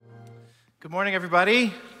Good morning,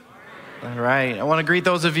 everybody. All right. I want to greet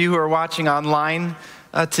those of you who are watching online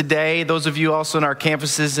today, those of you also in our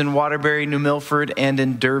campuses in Waterbury, New Milford, and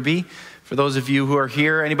in Derby. For those of you who are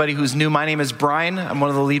here, anybody who's new, my name is Brian. I'm one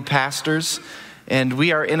of the lead pastors, and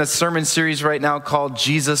we are in a sermon series right now called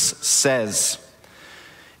Jesus Says.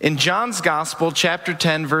 In John's Gospel, chapter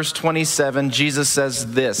 10, verse 27, Jesus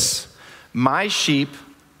says this: "My sheep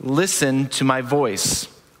listen to my voice.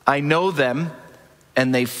 I know them,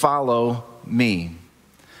 and they follow me."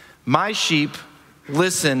 My sheep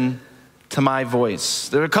listen to my voice.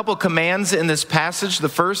 There are a couple commands in this passage. The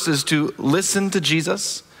first is to listen to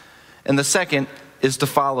Jesus, and the second is to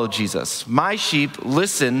follow Jesus. My sheep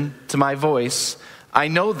listen to my voice. I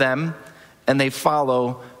know them, and they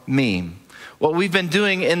follow me. What we've been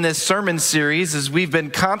doing in this sermon series is we've been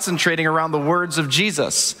concentrating around the words of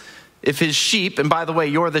Jesus. If his sheep, and by the way,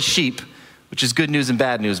 you're the sheep, which is good news and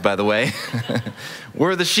bad news, by the way.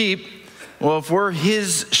 We're the sheep. Well, if we're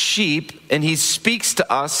his sheep and he speaks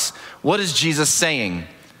to us, what is Jesus saying?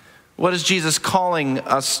 What is Jesus calling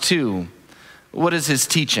us to? What is his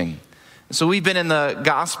teaching? So we've been in the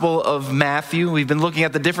Gospel of Matthew. We've been looking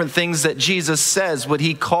at the different things that Jesus says, what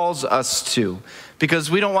he calls us to. Because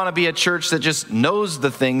we don't want to be a church that just knows the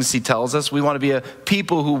things he tells us. We want to be a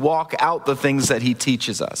people who walk out the things that he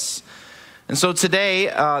teaches us. And so today,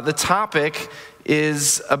 the topic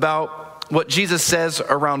is about what Jesus says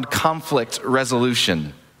around conflict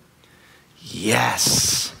resolution.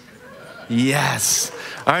 Yes.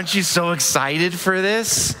 Aren't you so excited for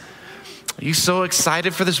this? Are you so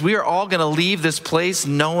excited for this? We are all going to leave this place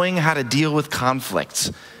knowing how to deal with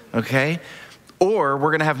conflict, okay? Or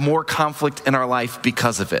we're going to have more conflict in our life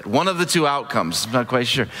because of it. One of the two outcomes. I'm not quite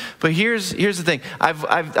sure. But here's the thing.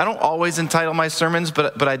 I don't always entitle my sermons,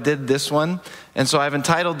 but I did this one. And so I've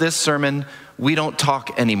entitled this sermon, "We Don't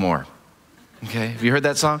Talk Anymore." Okay, have you heard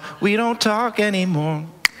that song? We don't talk anymore.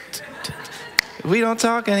 We don't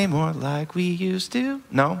talk anymore like we used to.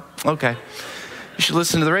 No? Okay. You should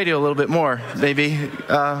listen to the radio a little bit more, maybe.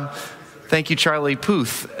 Thank you, Charlie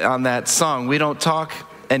Puth, on that song. We don't talk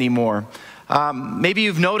anymore. Maybe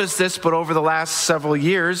you've noticed this, but over the last several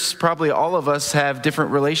years, probably all of us have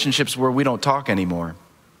different relationships where we don't talk anymore.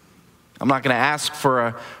 I'm not going to ask for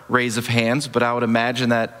a raise of hands, but I would imagine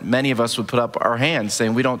that many of us would put up our hands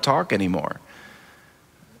saying we don't talk anymore.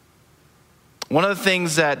 One of the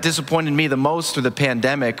things that disappointed me the most through the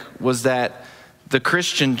pandemic was that the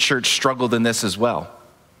Christian church struggled in this as well.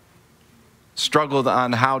 Struggled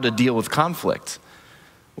on how to deal with conflict.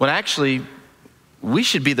 When actually, we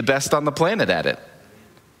should be the best on the planet at it.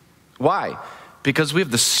 Why? Because we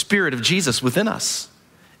have the Spirit of Jesus within us.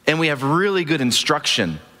 And we have really good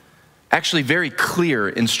instruction. Actually, very clear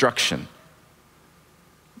instruction.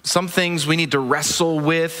 Some things we need to wrestle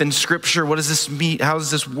with in Scripture. What does this mean? How does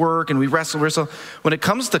this work? And we wrestle. When it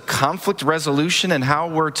comes to conflict resolution and how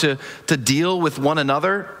we're to deal with one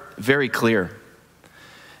another, very clear.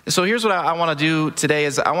 So here's what I want to do today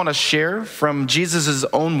is I want to share from Jesus'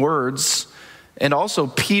 own words and also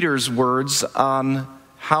Peter's words on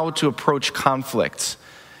how to approach conflict.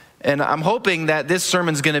 And I'm hoping that this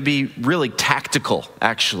sermon's going to be really tactical,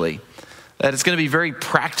 actually. That it's going to be very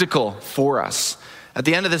practical for us. At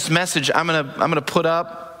the end of this message, I'm gonna put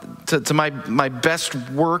up to my best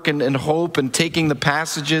work and hope in taking the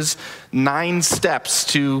passages 9 steps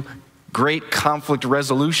to great conflict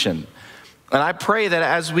resolution. And I pray that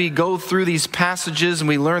as we go through these passages and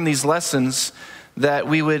we learn these lessons, that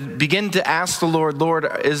we would begin to ask the Lord,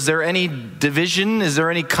 is there any division? Is there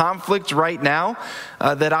any conflict right now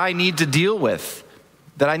that I need to deal with?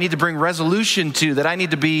 That I need to bring resolution to? That I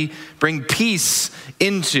need to bring peace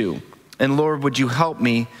into? And Lord, would you help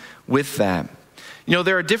me with that? You know,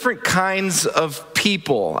 there are different kinds of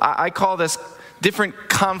people. I call this different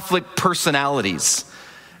conflict personalities.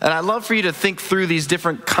 And I'd love for you to think through these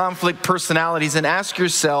different conflict personalities and ask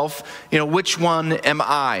yourself, which one am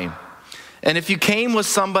I? And if you came with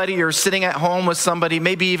somebody or sitting at home with somebody,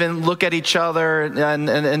 maybe even look at each other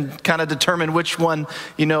and kind of determine which one,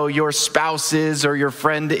 your spouse is or your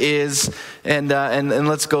friend is. And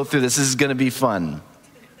let's go through this. This is going to be fun.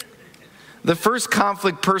 The first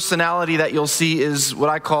conflict personality that you'll see is what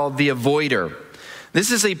I call the avoider. This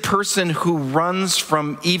is a person who runs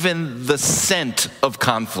from even the scent of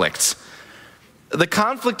conflict. The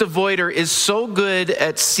conflict avoider is so good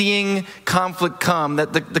at seeing conflict come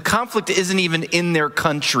that the conflict isn't even in their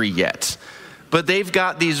country yet. But they've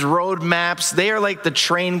got these road maps. They are like the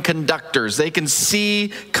train conductors. They can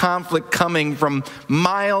see conflict coming from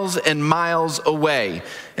miles and miles away.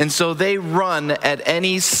 And so they run at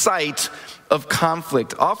any sight of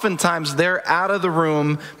conflict. Oftentimes, they're out of the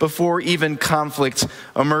room before even conflict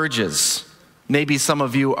emerges. maybe some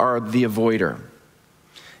of you are the avoider.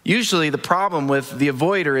 Usually the problem with the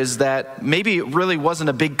avoider is that maybe it really wasn't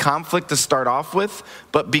a big conflict to start off with,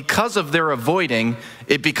 but because of their avoiding,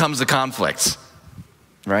 it becomes a conflict,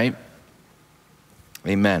 right?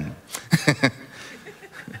 Amen.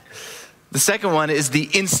 The second one is the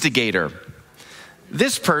instigator.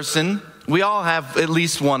 This person, we all have at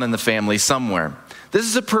least one in the family somewhere. This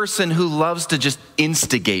is a person who loves to just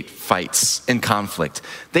instigate fights and conflict.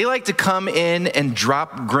 They like to come in and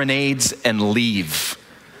drop grenades and leave.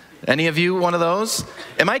 Any of you one of those?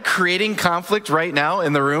 Am I creating conflict right now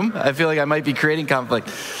in the room? I feel like I might be creating conflict.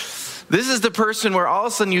 This is the person where all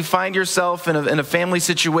of a sudden you find yourself in a family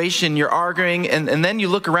situation, you're arguing, and then you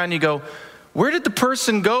look around and you go, where did the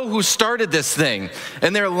person go who started this thing?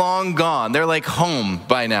 And they're long gone. They're like home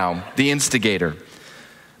by now, the instigator.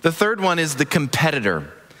 The third one is the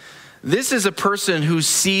competitor. This is a person who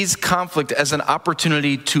sees conflict as an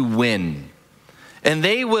opportunity to win. And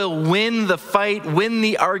they will win the fight, win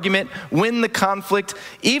the argument, win the conflict,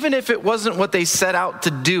 even if it wasn't what they set out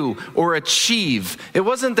to do or achieve. It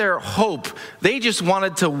wasn't their hope. They just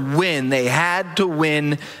wanted to win. They had to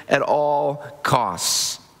win at all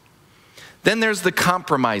costs. Then there's the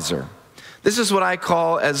compromiser. This is what I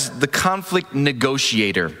call as the conflict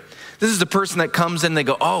negotiator. This is the person that comes in, they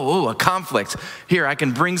go, a conflict. Here, I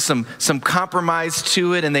can bring some compromise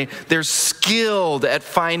to it, and they're skilled at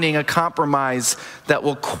finding a compromise that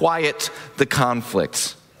will quiet the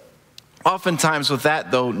conflict. Oftentimes with that,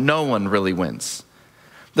 though, no one really wins.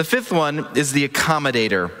 The fifth one is the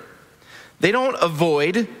accommodator. They don't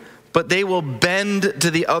avoid, but they will bend to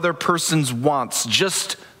the other person's wants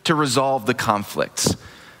just to resolve the conflict.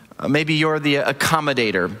 Maybe you're the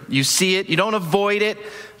accommodator. You see it, you don't avoid it,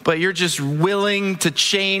 but you're just willing to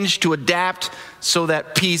change, to adapt so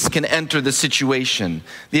that peace can enter the situation.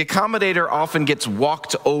 The accommodator often gets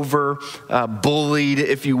walked over, bullied,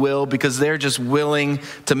 if you will, because they're just willing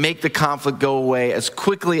to make the conflict go away as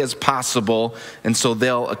quickly as possible, and so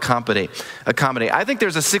they'll accommodate. I think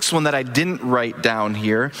there's a sixth one that I didn't write down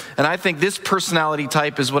here, and I think this personality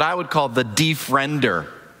type is what I would call the defriender.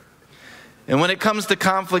 And when it comes to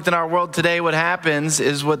conflict in our world today, what happens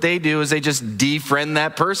is what they do is they just defriend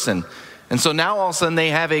that person. And so now all of a sudden they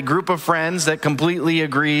have a group of friends that completely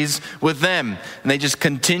agrees with them. And they just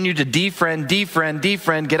continue to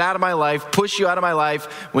defriend, get out of my life, push you out of my life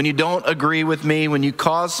when you don't agree with me, when you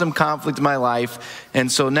cause some conflict in my life.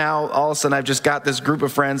 And so now all of a sudden I've just got this group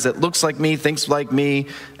of friends that looks like me, thinks like me,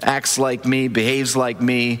 acts like me, behaves like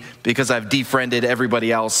me, because I've defriended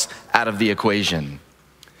everybody else out of the equation.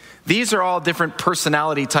 These are all different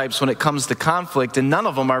personality types when it comes to conflict, and none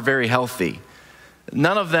of them are very healthy.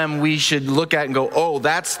 None of them we should look at and go,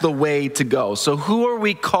 that's the way to go. So who are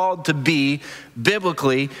we called to be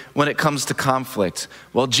biblically when it comes to conflict?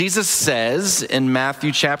 Well, Jesus says in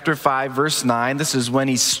Matthew chapter 5, verse 9, this is when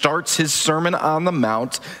he starts his Sermon on the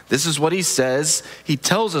Mount. This is what he says. He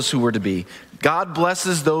tells us who we're to be. God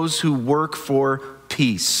blesses those who work for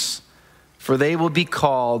peace, for they will be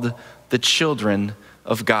called the children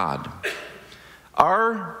of God.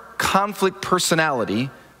 Our conflict personality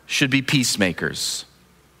should be peacemakers.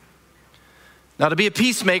 Now, to be a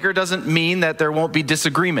peacemaker doesn't mean that there won't be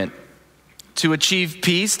disagreement. To achieve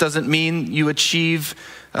peace doesn't mean you achieve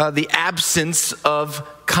the absence of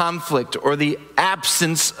conflict or the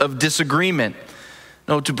absence of disagreement.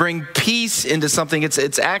 No, to bring peace into something,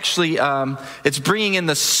 it's actually it's bringing in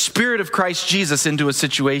the Spirit of Christ Jesus into a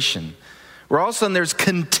situation. Where all of a sudden there's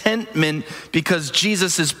contentment because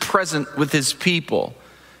Jesus is present with his people.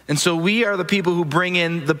 And so we are the people who bring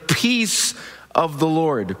in the peace of the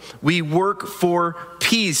Lord. We work for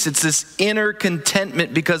peace. It's this inner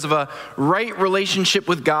contentment because of a right relationship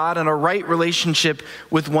with God and a right relationship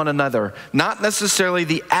with one another. Not necessarily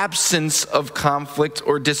the absence of conflict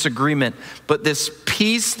or disagreement, but this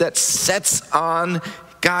peace that sets on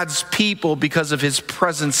God's people because of his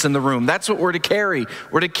presence in the room. That's what we're to carry.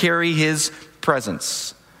 We're to carry his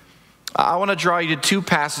presence. I want to draw you to two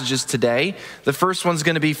passages today. The first one's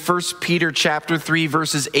going to be 1 Peter chapter 3,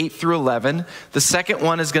 verses 8 through 11. The second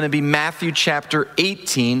one is going to be Matthew chapter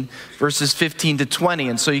 18, verses 15 to 20.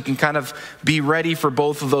 And so you can kind of be ready for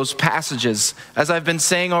both of those passages. As I've been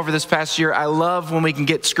saying over this past year, I love when we can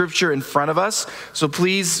get scripture in front of us. So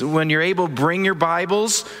please, when you're able, bring your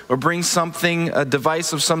Bibles or bring something, a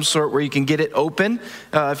device of some sort where you can get it open.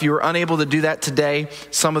 If you were unable to do that today,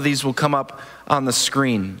 some of these will come up on the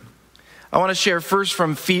screen. I want to share first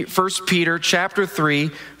from 1 Peter chapter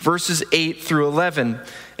 3, verses 8 through 11.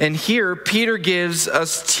 And here, Peter gives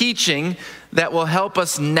us teaching that will help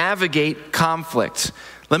us navigate conflict.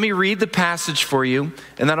 Let me read the passage for you,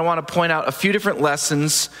 and then I want to point out a few different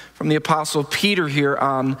lessons from the Apostle Peter here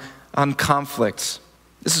on conflict.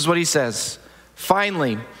 This is what he says.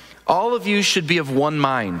 Finally, all of you should be of one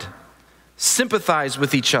mind. Sympathize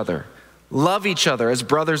with each other. Love each other as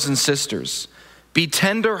brothers and sisters. Be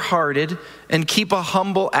tender-hearted and keep a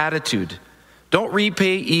humble attitude. Don't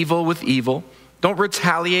repay evil with evil. Don't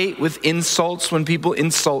retaliate with insults when people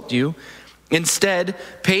insult you. Instead,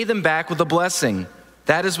 pay them back with a blessing.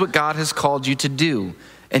 That is what God has called you to do,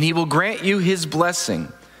 and he will grant you his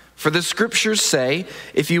blessing. For the scriptures say,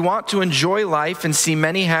 if you want to enjoy life and see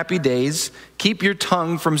many happy days, keep your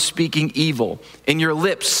tongue from speaking evil and your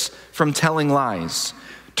lips from telling lies.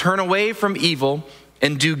 Turn away from evil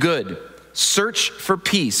and do good. Search for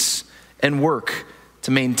peace and work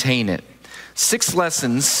to maintain it. 6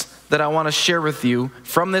 lessons that I want to share with you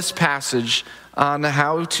from this passage on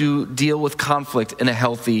how to deal with conflict in a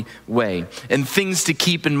healthy way and things to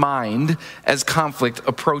keep in mind as conflict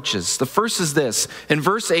approaches. The first is this. In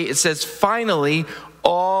verse 8, it says, finally,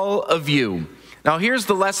 all of you. Now, here's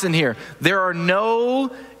the lesson here. There are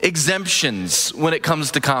no exemptions when it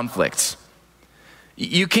comes to conflict.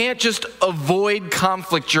 You can't just avoid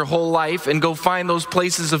conflict your whole life and go find those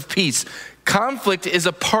places of peace. Conflict is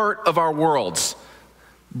a part of our world.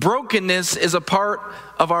 Brokenness is a part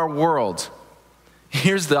of our world.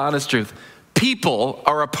 Here's the honest truth. People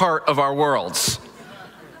are a part of our worlds.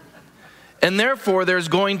 And therefore, there's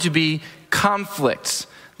going to be conflicts.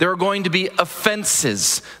 There are going to be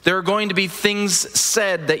offenses. There are going to be things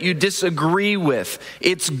said that you disagree with.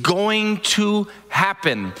 It's going to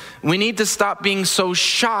happen. We need to stop being so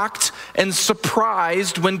shocked and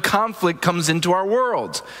surprised when conflict comes into our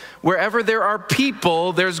world. Wherever there are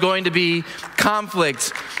people, there's going to be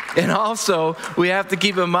conflict. And also, we have to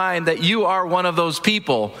keep in mind that you are one of those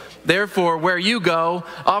people. Therefore, where you go,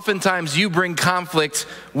 oftentimes you bring conflict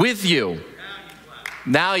with you.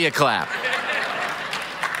 Now you clap.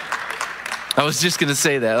 I was just going to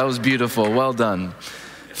say that. That was beautiful. Well done.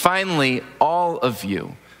 Finally, all of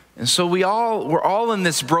you. And so we're all in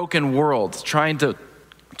this broken world trying to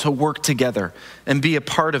work together and be a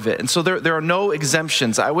part of it. And so there are no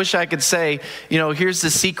exemptions. I wish I could say, here's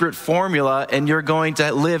the secret formula and you're going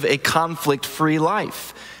to live a conflict-free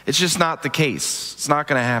life. It's just not the case. It's not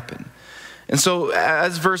going to happen. And so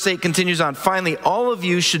as verse 8 continues on, finally, all of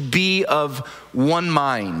you should be of one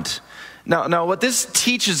mind. Now, what this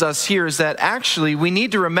teaches us here is that actually we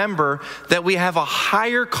need to remember that we have a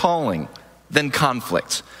higher calling than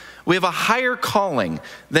conflict. We have a higher calling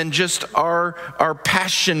than just our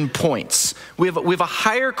passion points. We have a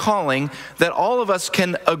higher calling that all of us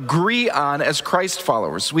can agree on as Christ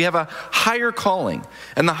followers. We have a higher calling.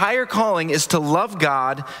 And the higher calling is to love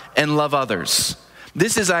God and love others.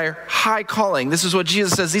 This is our high calling. This is what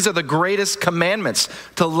Jesus says. These are the greatest commandments,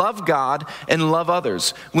 to love God and love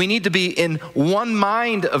others. We need to be in one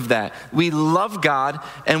mind of that. We love God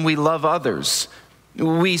and we love others.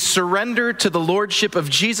 We surrender to the lordship of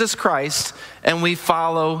Jesus Christ and we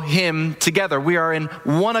follow him together. We are in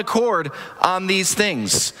one accord on these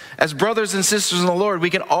things. As brothers and sisters in the Lord, we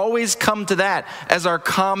can always come to that as our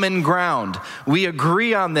common ground. We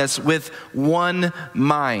agree on this with one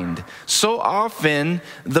mind. So often,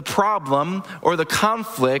 the problem or the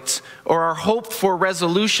conflict or our hope for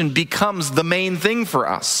resolution becomes the main thing for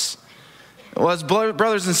us. Well, as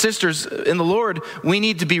brothers and sisters in the Lord, we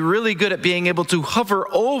need to be really good at being able to hover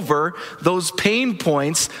over those pain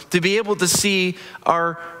points to be able to see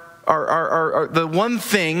the one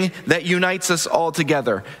thing that unites us all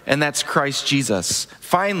together, and that's Christ Jesus.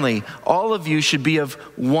 Finally, all of you should be of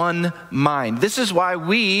one mind. This is why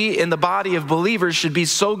we in the body of believers should be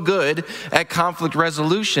so good at conflict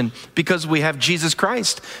resolution, because we have Jesus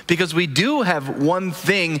Christ, because we do have one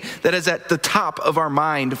thing that is at the top of our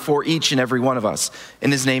mind for each and every one of us,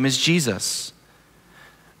 and his name is Jesus.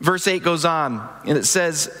 Verse 8 goes on, and it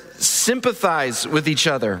says, sympathize with each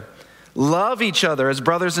other. Love each other as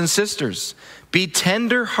brothers and sisters. Be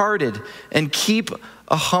tender-hearted and keep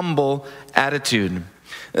a humble attitude.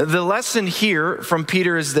 The lesson here from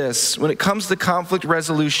Peter is this. When it comes to conflict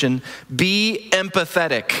resolution, be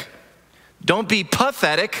empathetic. Don't be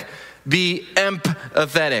pathetic, be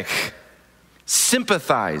empathetic.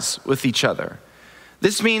 Sympathize with each other.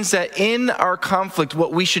 This means that in our conflict,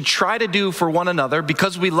 what we should try to do for one another,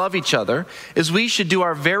 because we love each other, is we should do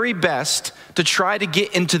our very best to try to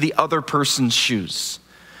get into the other person's shoes,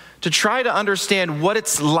 to try to understand what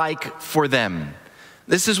it's like for them.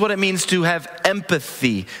 This is what it means to have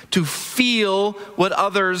empathy, to feel what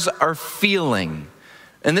others are feeling.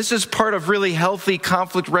 And this is part of really healthy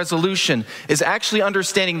conflict resolution, is actually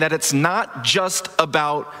understanding that it's not just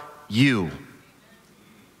about you.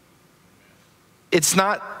 it's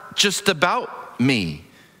not just about me.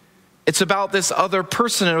 It's about this other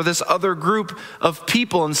person or this other group of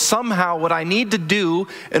people. And somehow what I need to do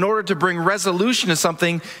in order to bring resolution to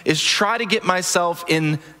something is try to get myself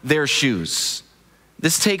in their shoes.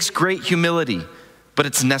 This takes great humility, but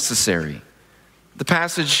it's necessary. The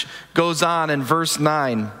passage goes on in verse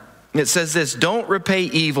 9. It says this, don't repay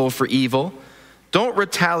evil for evil. Don't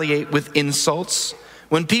retaliate with insults.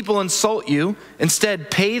 When people insult you,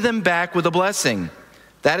 instead pay them back with a blessing.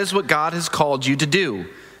 That is what God has called you to do,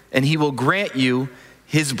 and he will grant you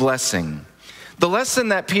his blessing. The lesson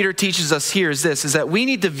that Peter teaches us here is this, is that we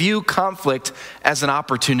need to view conflict as an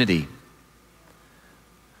opportunity.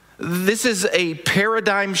 This is a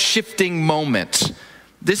paradigm shifting moment.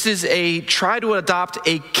 This is try to adopt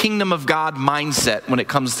a kingdom of God mindset when it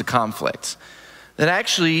comes to conflict. That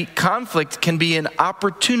actually conflict can be an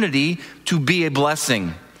opportunity to be a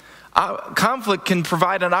blessing. Conflict can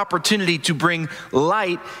provide an opportunity to bring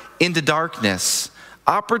light into darkness.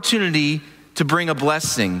 Opportunity to bring a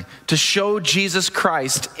blessing, to show Jesus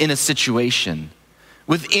Christ in a situation.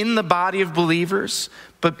 Within the body of believers,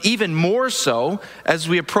 but even more so as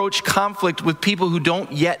we approach conflict with people who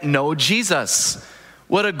don't yet know Jesus.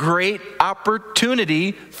 What a great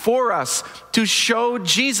opportunity for us to show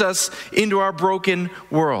Jesus into our broken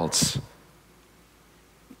worlds.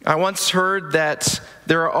 I once heard that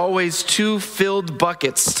there are always two filled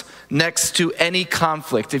buckets next to any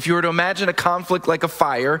conflict. If you were to imagine a conflict like a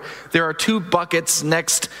fire, there are two buckets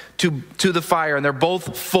next to the fire, and they're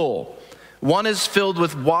both full. One is filled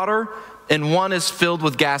with water, and one is filled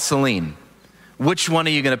with gasoline. Which one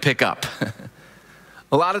are you going to pick up?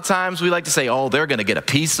 A lot of times we like to say, oh, they're going to get a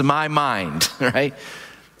piece of my mind, right?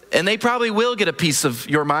 And they probably will get a piece of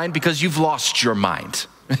your mind because you've lost your mind.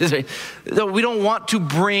 We don't want to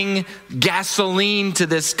bring gasoline to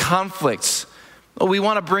this conflict. We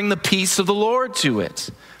want to bring the peace of the Lord to it.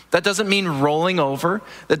 That doesn't mean rolling over.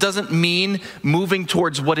 That doesn't mean moving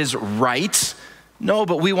towards what is right. No,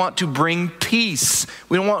 but we want to bring peace.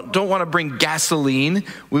 We don't want to bring gasoline.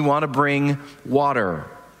 We want to bring water.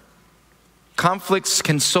 Conflicts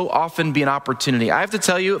can so often be an opportunity. I have to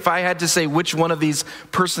tell you, if I had to say which one of these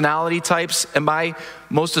personality types am I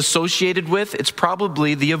most associated with, it's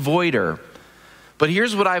probably the avoider. But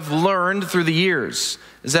here's what I've learned through the years,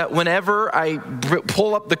 is that whenever I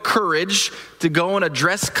pull up the courage to go and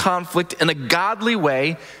address conflict in a godly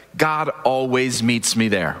way, God always meets me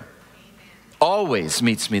there. Always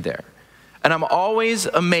meets me there. And I'm always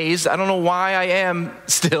amazed, I don't know why I am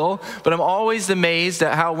still, but I'm always amazed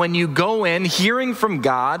at how when you go in hearing from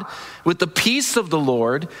God with the peace of the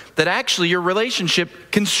Lord, that actually your relationship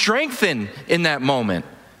can strengthen in that moment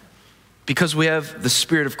because we have the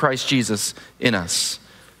Spirit of Christ Jesus in us.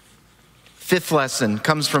 Fifth lesson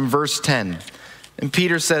comes from verse 10. And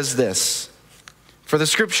Peter says this, for the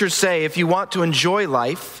scriptures say, if you want to enjoy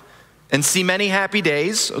life and see many happy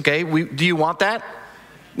days, okay, do you want that?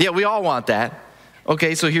 Yeah, we all want that.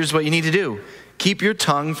 Okay, so here's what you need to do. Keep your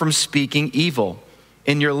tongue from speaking evil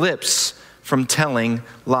and your lips from telling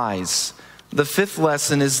lies. The fifth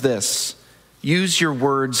lesson is this. Use your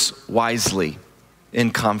words wisely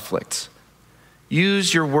in conflict.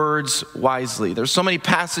 Use your words wisely. There's so many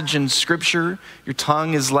passages in Scripture. Your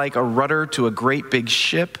tongue is like a rudder to a great big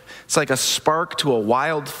ship. It's like a spark to a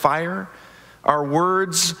wildfire. Our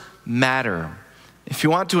words matter. If you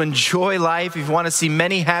want to enjoy life, if you want to see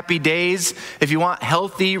many happy days, if you want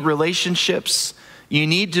healthy relationships, you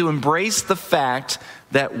need to embrace the fact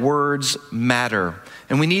that words matter.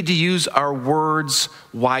 And we need to use our words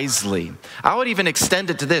wisely. I would even extend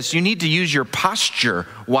it to this. You need to use your posture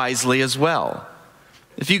wisely as well.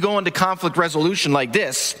 If you go into conflict resolution like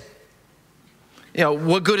this,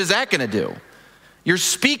 what good is that going to do? You're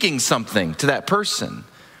speaking something to that person.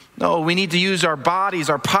 No, we need to use our bodies,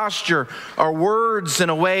 our posture, our words in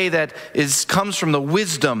a way that comes from the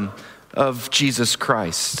wisdom of Jesus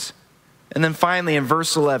Christ. And then finally in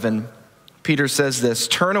verse 11, Peter says this,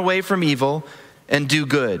 turn away from evil and do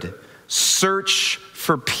good. Search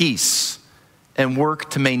for peace and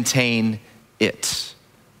work to maintain it.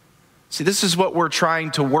 See, this is what we're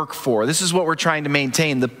trying to work for. This is what we're trying to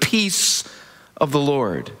maintain, the peace of the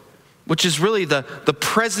Lord, which is really the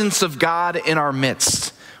presence of God in our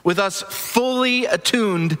midst. With us fully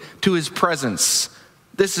attuned to his presence,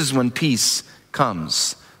 this is when peace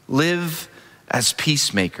comes. Live as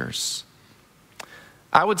peacemakers.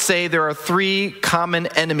 I would say there are three common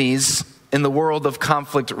enemies in the world of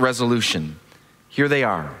conflict resolution. Here they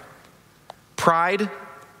are: pride,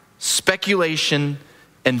 speculation,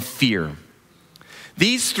 and fear.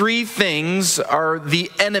 These three things are the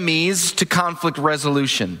enemies to conflict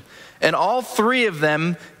resolution. And all three of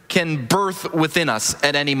them can birth within us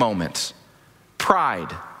at any moment.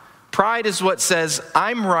 Pride. Pride is what says,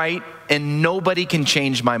 I'm right and nobody can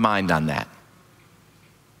change my mind on that.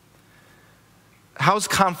 How's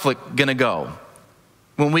conflict going to go?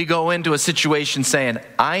 When we go into a situation saying,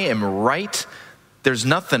 I am right, there's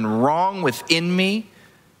nothing wrong within me,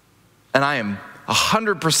 and I am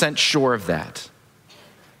 100% sure of that.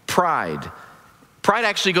 Pride. Pride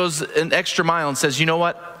actually goes an extra mile and says, you know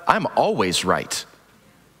what? I'm always right.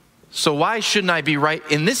 So why shouldn't I be right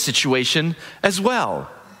in this situation as well?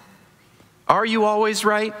 Are you always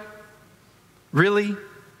right? Really?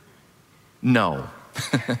 No.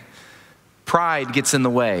 Pride gets in the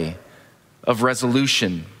way of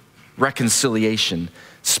resolution, reconciliation.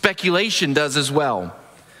 Speculation does as well.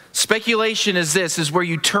 Speculation is where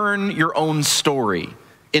you turn your own story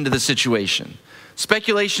into the situation.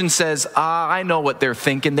 Speculation says, I know what they're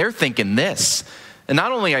thinking. They're thinking this. And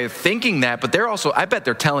not only are you thinking that, but they're also, I bet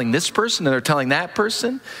they're telling this person and they're telling that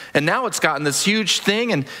person. And now it's gotten this huge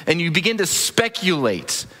thing and you begin to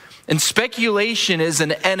speculate. And speculation is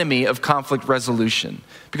an enemy of conflict resolution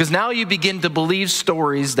because now you begin to believe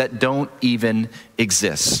stories that don't even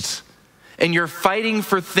exist. And you're fighting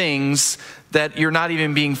for things that you're not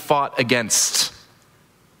even being fought against.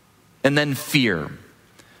 And then fear.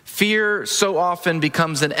 Fear so often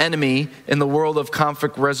becomes an enemy in the world of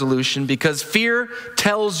conflict resolution because fear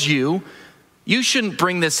tells you, you shouldn't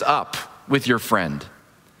bring this up with your friend.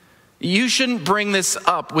 You shouldn't bring this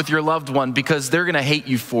up with your loved one because they're going to hate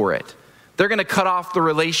you for it. They're going to cut off the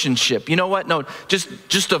relationship. You know what? No,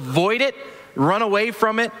 just avoid it. Run away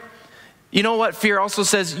from it. You know what? Fear also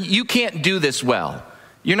says, you can't do this well.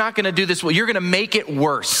 You're not going to do this well. You're going to make it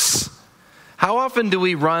worse. How often do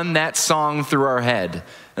we run that song through our head?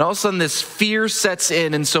 And all of a sudden this fear sets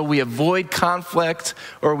in, and so we avoid conflict,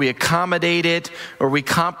 or we accommodate it, or we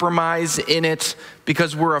compromise in it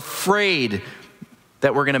because we're afraid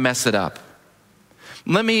that we're going to mess it up.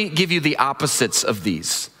 Let me give you the opposites of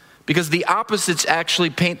these, because the opposites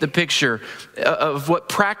actually paint the picture of what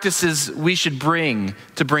practices we should bring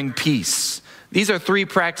to bring peace. These are three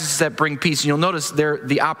practices that bring peace, and you'll notice they're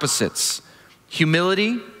the opposites: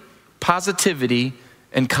 humility, positivity,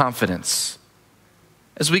 and confidence.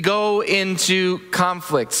 As we go into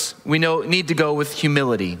conflicts, we need to go with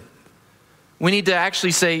humility. We need to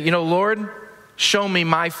actually say, Lord, show me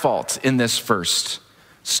my fault in this first.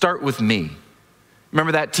 Start with me.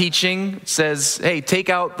 Remember that teaching? It says, hey, take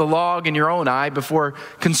out the log in your own eye before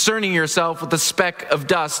concerning yourself with the speck of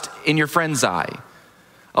dust in your friend's eye.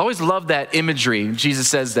 I always love that imagery. Jesus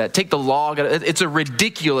says that. Take the log. It's a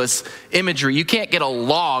ridiculous imagery. You can't get a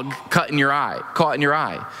log caught in your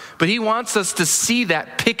eye. But he wants us to see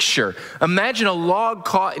that picture. Imagine a log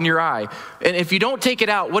caught in your eye. And if you don't take it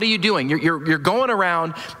out, what are you doing? You're going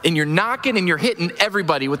around and you're knocking and you're hitting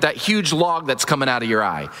everybody with that huge log that's coming out of your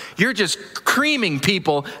eye. You're just creaming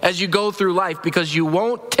people as you go through life because you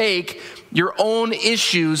won't take your own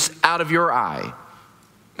issues out of your eye.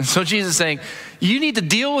 And so Jesus is saying, you need to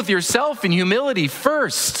deal with yourself in humility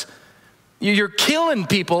first. You're killing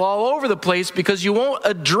people all over the place because you won't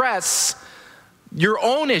address your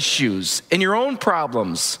own issues and your own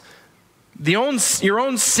problems, your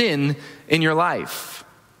own sin in your life.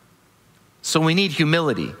 So we need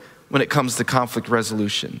humility when it comes to conflict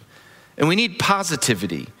resolution. And we need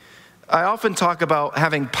positivity. I often talk about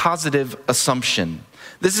having positive assumption.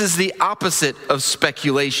 This is the opposite of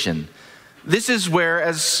speculation. This is where,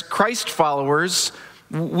 as Christ followers,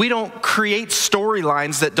 we don't create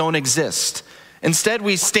storylines that don't exist. Instead,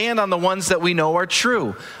 we stand on the ones that we know are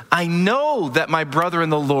true. I know that my brother in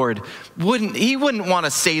the Lord wouldn't want to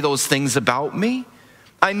say those things about me.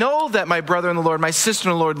 I know that my brother in the Lord, my sister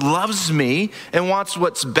in the Lord loves me and wants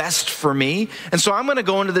what's best for me. And so I'm going to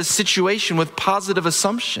go into this situation with positive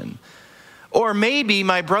assumption. Or maybe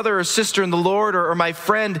my brother or sister in the Lord or my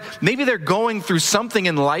friend, maybe they're going through something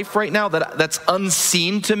in life right now that's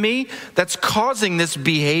unseen to me, that's causing this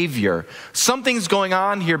behavior. Something's going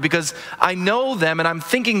on here because I know them and I'm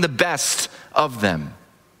thinking the best of them.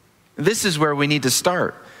 This is where we need to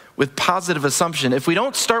start, with positive assumption. If we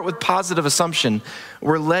don't start with positive assumption,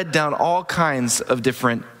 we're led down all kinds of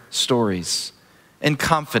different stories. And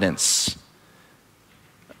confidence.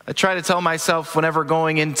 I try to tell myself whenever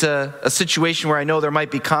going into a situation where I know there might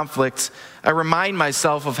be conflict, I remind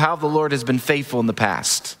myself of how the Lord has been faithful in the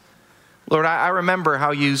past. Lord, I remember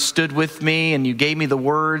how you stood with me and you gave me the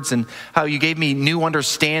words and how you gave me new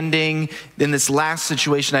understanding in this last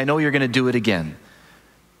situation. I know you're going to do it again.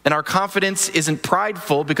 And our confidence isn't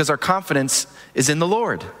prideful because our confidence is in the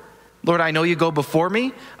Lord. Lord, I know you go before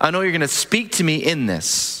me. I know you're going to speak to me in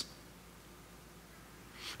this.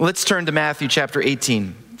 Let's turn to Matthew chapter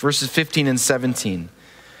 18. verses 15 and 17.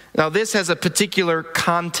 Now, this has a particular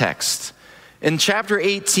context. In chapter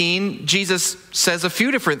 18, Jesus says a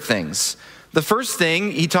few different things. The first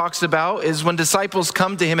thing he talks about is when disciples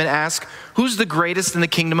come to him and ask, who's the greatest in the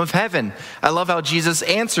kingdom of heaven? I love how Jesus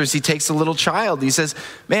answers. He takes a little child. He says,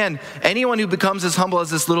 man, anyone who becomes as humble as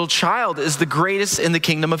this little child is the greatest in the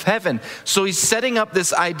kingdom of heaven. So he's setting up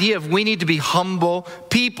this idea of we need to be humble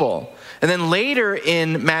people. And then later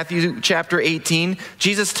in Matthew chapter 18,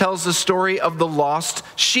 Jesus tells the story of the lost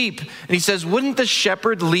sheep. And he says, wouldn't the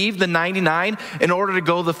shepherd leave the 99 in order to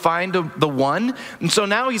go to find the one? And so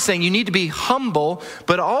now he's saying you need to be humble,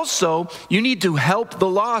 but also you need to help the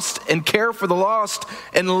lost and care for the lost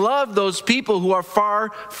and love those people who are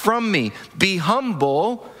far from me. Be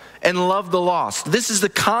humble and love the lost. This is the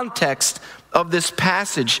context of this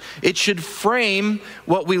passage. It should frame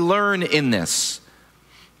what we learn in this.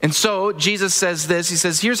 And so Jesus says this, he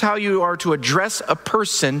says, here's how you are to address a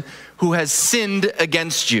person who has sinned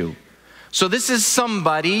against you. So this is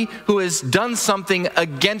somebody who has done something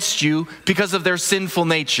against you because of their sinful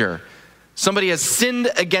nature. Somebody has sinned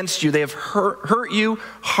against you. They have hurt you,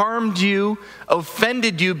 harmed you,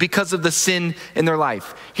 offended you because of the sin in their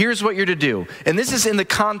life. Here's what you're to do. And this is in the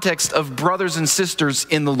context of brothers and sisters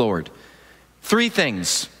in the Lord. 3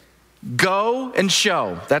 things. Go and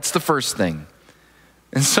show. That's the first thing.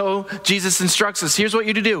 And so Jesus instructs us, here's what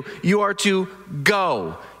you're to do. You are to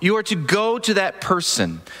go. You are to go to that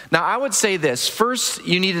person. Now, I would say this. First,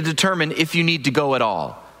 you need to determine if you need to go at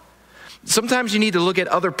all. Sometimes you need to look at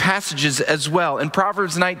other passages as well. In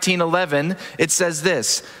Proverbs 19:11, it says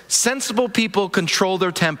this, sensible people control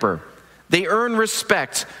their temper. They earn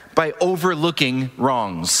respect by overlooking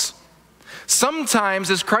wrongs.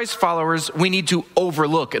 Sometimes, as Christ followers, we need to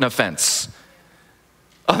overlook an offense.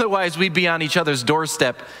 Otherwise, we'd be on each other's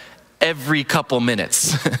doorstep every couple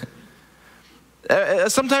minutes.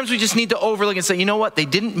 Sometimes we just need to overlook and say, you know what? They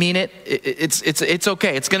didn't mean it. It's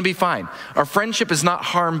okay. It's going to be fine. Our friendship is not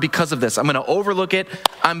harmed because of this. I'm going to overlook it.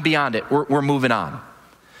 I'm beyond it. We're moving on.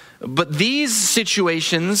 But these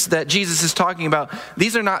situations that Jesus is talking about,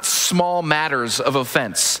 these are not small matters of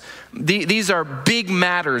offense. These are big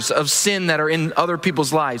matters of sin that are in other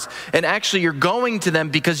people's lives. And actually, you're going to them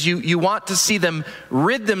because you want to see them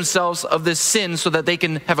rid themselves of this sin so that they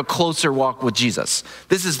can have a closer walk with Jesus.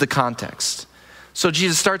 This is the context. So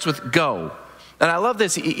Jesus starts with go. And I love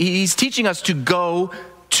this. He's teaching us to go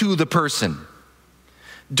to the person.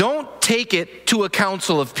 Don't take it to a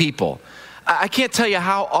council of people. I can't tell you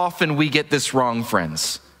how often we get this wrong,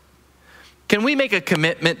 friends. Can we make a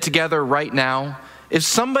commitment together right now? If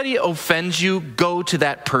somebody offends you, go to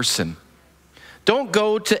that person. Don't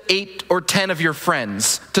go to 8 or 10 of your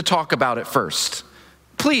friends to talk about it first.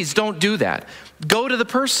 Please don't do that. Go to the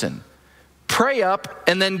person. Pray up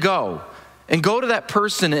and then go. And go to that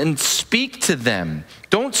person and speak to them.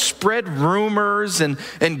 Don't spread rumors and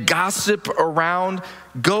gossip around.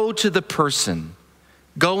 Go to the person.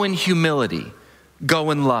 Go in humility.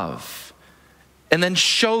 Go in love. And then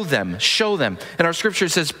show them. And our scripture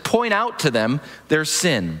says, point out to them their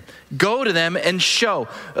sin. Go to them and show.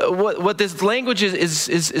 What this language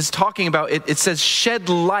is talking about, it says shed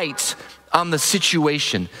light on the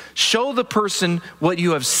situation. Show the person what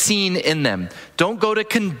you have seen in them. Don't go to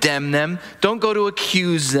condemn them. Don't go to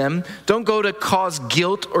accuse them. Don't go to cause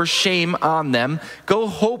guilt or shame on them. Go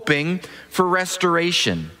hoping for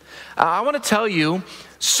restoration. I want to tell you,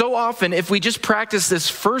 so often, if we just practice this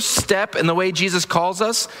first step in the way Jesus calls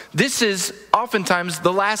us, this is oftentimes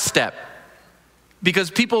the last step.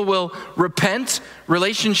 Because people will repent,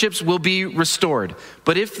 relationships will be restored.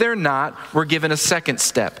 But if they're not, we're given a second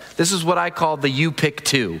step. This is what I call the you pick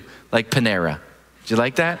 2, like Panera. Did you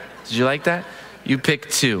like that? You pick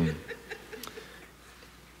 2.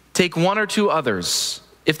 Take 1 or 2 others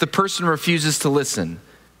if the person refuses to listen,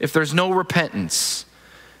 if there's no repentance.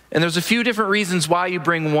 And there's a few different reasons why you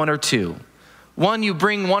bring 1 or 2. One, you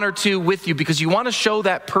bring 1 or 2 with you because you want to show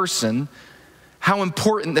that person how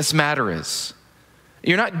important this matter is.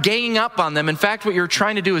 You're not ganging up on them. In fact, what you're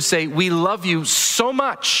trying to do is say, we love you so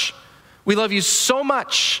much. We love you so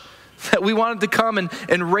much that we wanted to come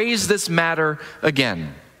and raise this matter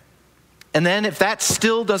again. And then if that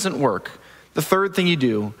still doesn't work, the third thing you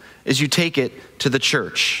do is you take it to the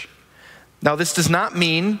church. Now, this does not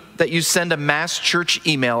mean that you send a mass church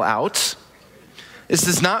email out. This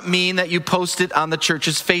does not mean that you post it on the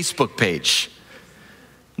church's Facebook page.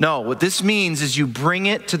 No, what this means is you bring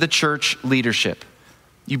it to the church leadership.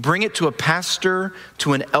 You bring it to a pastor,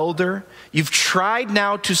 to an elder. You've tried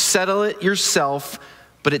now to settle it yourself,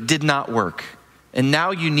 but it did not work. And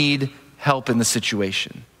now you need help in the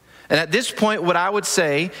situation. And at this point, what I would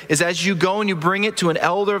say is as you go and you bring it to an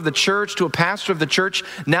elder of the church, to a pastor of the church,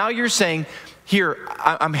 now you're saying, here,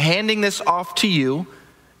 I'm handing this off to you,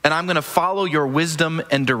 and I'm going to follow your wisdom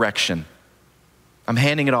and direction. I'm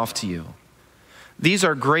handing it off to you. These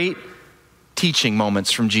are great teaching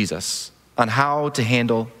moments from Jesus on how to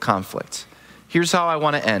handle conflict. Here's how I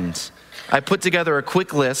want to end. I put together a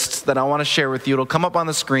quick list that I want to share with you. It'll come up on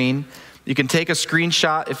the screen. You can take a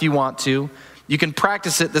screenshot if you want to. You can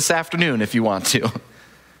practice it this afternoon if you want to.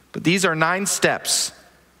 But these are 9 steps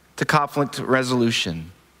to conflict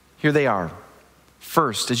resolution. Here they are.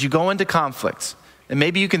 First, as you go into conflict, and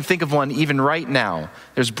maybe you can think of one even right now,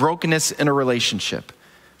 there's brokenness in a relationship.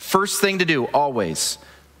 First thing to do, always,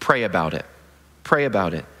 pray about it. Pray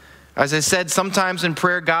about it. As I said, sometimes in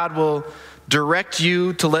prayer, God will direct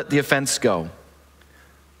you to let the offense go.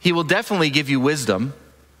 He will definitely give you wisdom.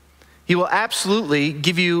 He will absolutely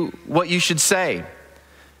give you what you should say.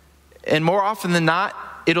 And more often than not,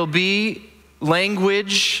 it'll be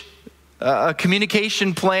language, a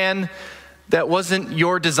communication plan that wasn't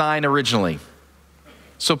your design originally.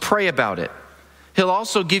 So pray about it. He'll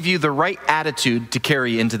also give you the right attitude to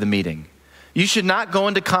carry into the meeting. You should not go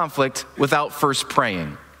into conflict without first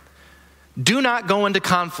praying. Do not go into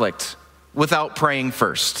conflict without praying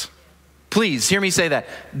first. Please hear me say that.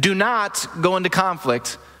 Do not go into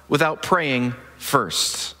conflict without praying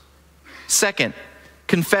first. Second,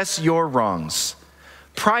 confess your wrongs.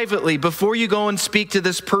 Privately, before you go and speak to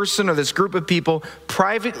this person or this group of people,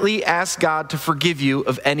 privately ask God to forgive you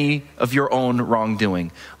of any of your own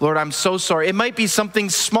wrongdoing. Lord, I'm so sorry. It might be something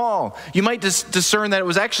small. You might discern that it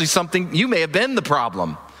was actually something, you may have been the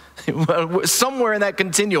problem. Somewhere in that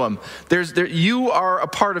continuum, you are a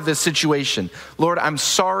part of this situation. Lord, I'm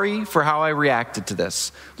sorry for how I reacted to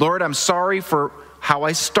this. Lord, I'm sorry for how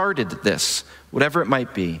I started this, whatever it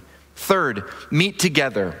might be. Third, meet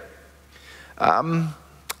together.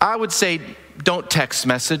 I would say don't text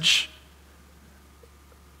message,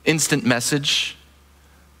 instant message.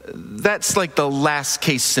 That's like the last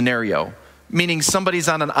case scenario, meaning somebody's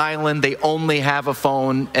on an island, they only have a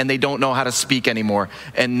phone and they don't know how to speak anymore,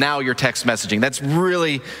 and now you're text messaging. That's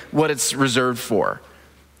really what it's reserved for.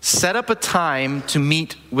 Set up a time to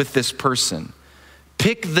meet with this person.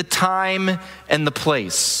 Pick the time and the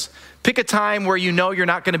place. Pick a time where you know you're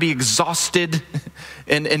not going to be exhausted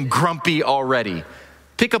and grumpy already.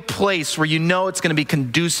 Pick a place where you know it's going to be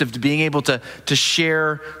conducive to being able to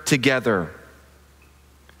share together.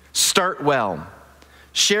 Start well.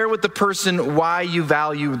 Share with the person why you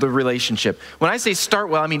value the relationship. When I say start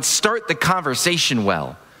well, I mean start the conversation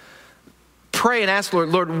well. Pray and ask,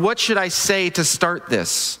 Lord, what should I say to start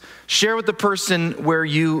this? Share with the person where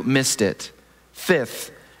you missed it.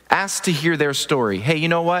 Fifth, ask to hear their story. Hey, you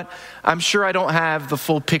know what? I'm sure I don't have the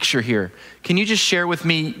full picture here. Can you just share with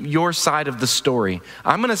me your side of the story?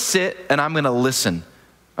 I'm going to sit and I'm going to listen.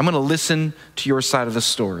 I'm going to listen to your side of the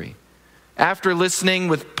story. After listening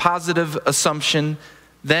with positive assumption,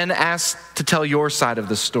 then ask to tell your side of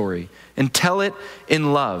the story and tell it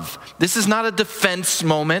in love. This is not a defense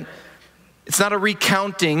moment. It's not a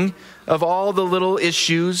recounting of all the little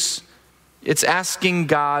issues. It's asking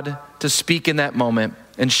God to speak in that moment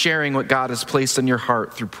and sharing what God has placed on your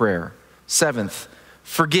heart through prayer. Seventh,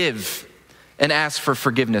 forgive and ask for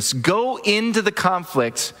forgiveness. Go into the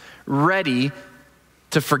conflict ready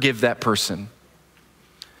to forgive that person.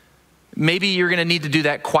 Maybe you're going to need to do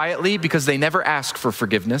that quietly because they never ask for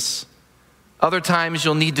forgiveness. Other times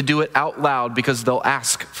you'll need to do it out loud because they'll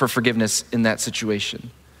ask for forgiveness in that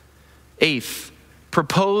situation. Eighth,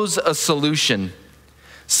 propose a solution.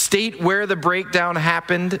 State where the breakdown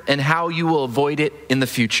happened and how you will avoid it in the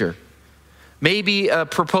future. Maybe a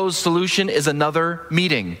proposed solution is another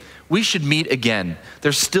meeting. We should meet again.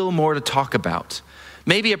 There's still more to talk about.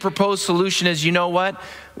 Maybe a proposed solution is, you know what?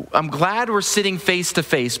 I'm glad we're sitting face to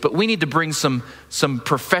face, but we need to bring some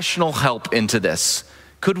professional help into this.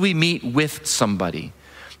 Could we meet with somebody?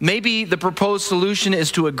 Maybe the proposed solution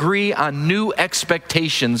is to agree on new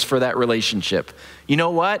expectations for that relationship. You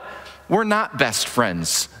know what? We're not best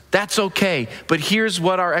friends. That's okay. But here's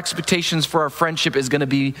what our expectations for our friendship is going to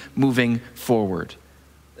be moving forward.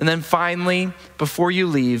 And then finally, before you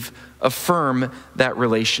leave, affirm that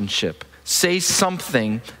relationship. Say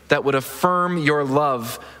something that would affirm your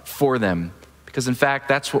love for them. Because in fact,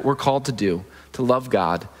 that's what we're called to do, to love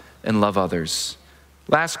God and love others.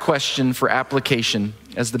 Last question for application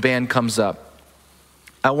as the band comes up.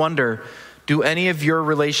 I wonder, do any of your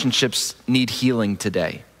relationships need healing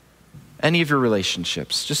today? Any of your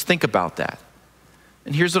relationships? Just think about that.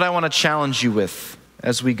 And here's what I want to challenge you with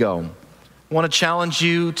as we go. I want to challenge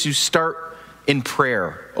you to start in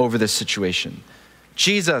prayer over this situation.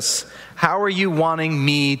 Jesus, how are you wanting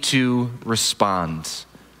me to respond?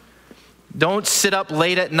 Don't sit up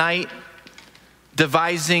late at night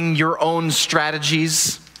devising your own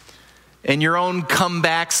strategies and your own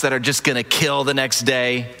comebacks that are just going to kill the next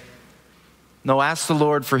day. No, ask the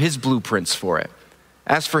Lord for his blueprints for it.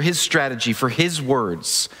 Ask for his strategy, for his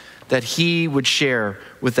words that he would share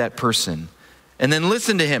with that person. And then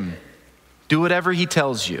listen to him. Do whatever he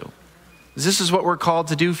tells you. This is what we're called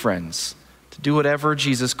to do, friends, to do whatever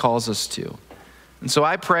Jesus calls us to. And so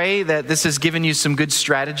I pray that this has given you some good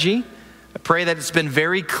strategy. I pray that it's been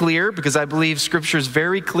very clear, because I believe Scripture is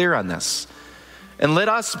very clear on this. And let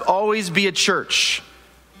us always be a church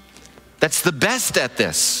that's the best at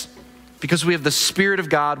this, because we have the Spirit of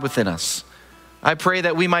God within us. I pray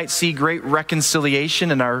that we might see great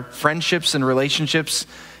reconciliation in our friendships and relationships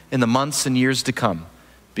in the months and years to come,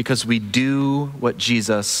 because we do what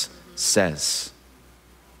Jesus says.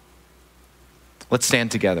 Let's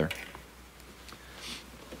stand together.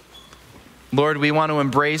 Lord, we want to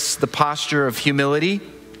embrace the posture of humility.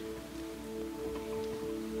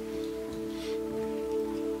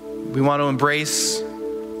 We want to embrace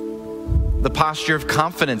the posture of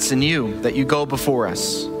confidence in you, that you go before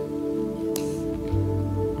us.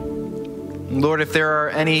 Lord, if there are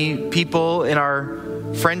any people in our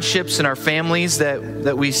friendships and our families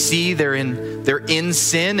that we see they're in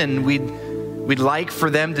sin, and we'd like for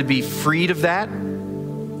them to be freed of that,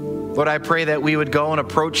 Lord, I pray that we would go and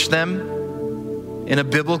approach them in a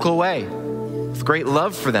biblical way with great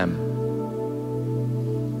love for them.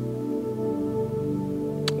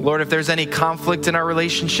 Lord, if there's any conflict in our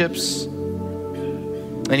relationships,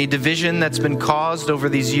 any division that's been caused over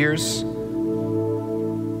these years,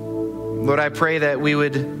 Lord, I pray that we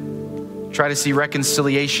would try to see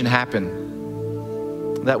reconciliation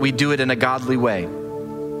happen, that we do it in a godly way.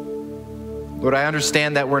 Lord, I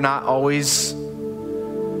understand that we're not always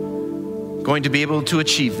going to be able to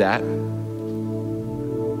achieve that,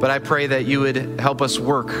 but I pray that you would help us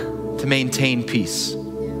work to maintain peace,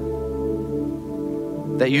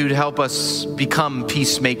 that you'd help us become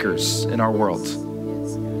peacemakers in our world.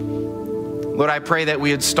 Lord, I pray that we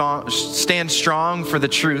would stand strong for the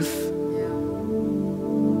truth,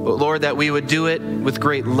 but Lord, that we would do it with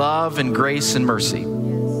great love and grace and mercy.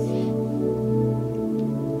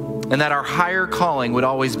 And that our higher calling would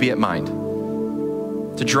always be at mind,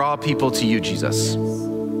 to draw people to you, Jesus.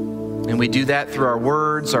 And we do that through our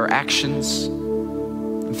words, our actions,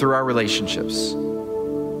 and through our relationships.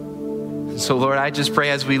 And so Lord, I just pray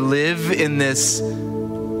as we live in this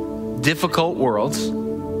difficult world,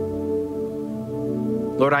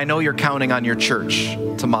 Lord, I know you're counting on your church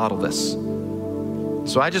to model this.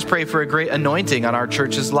 So I just pray for a great anointing on our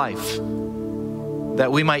church's life,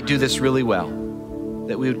 that we might do this really well,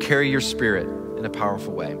 that we would carry your Spirit in a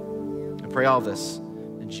powerful way. I pray all this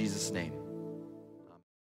in Jesus' name.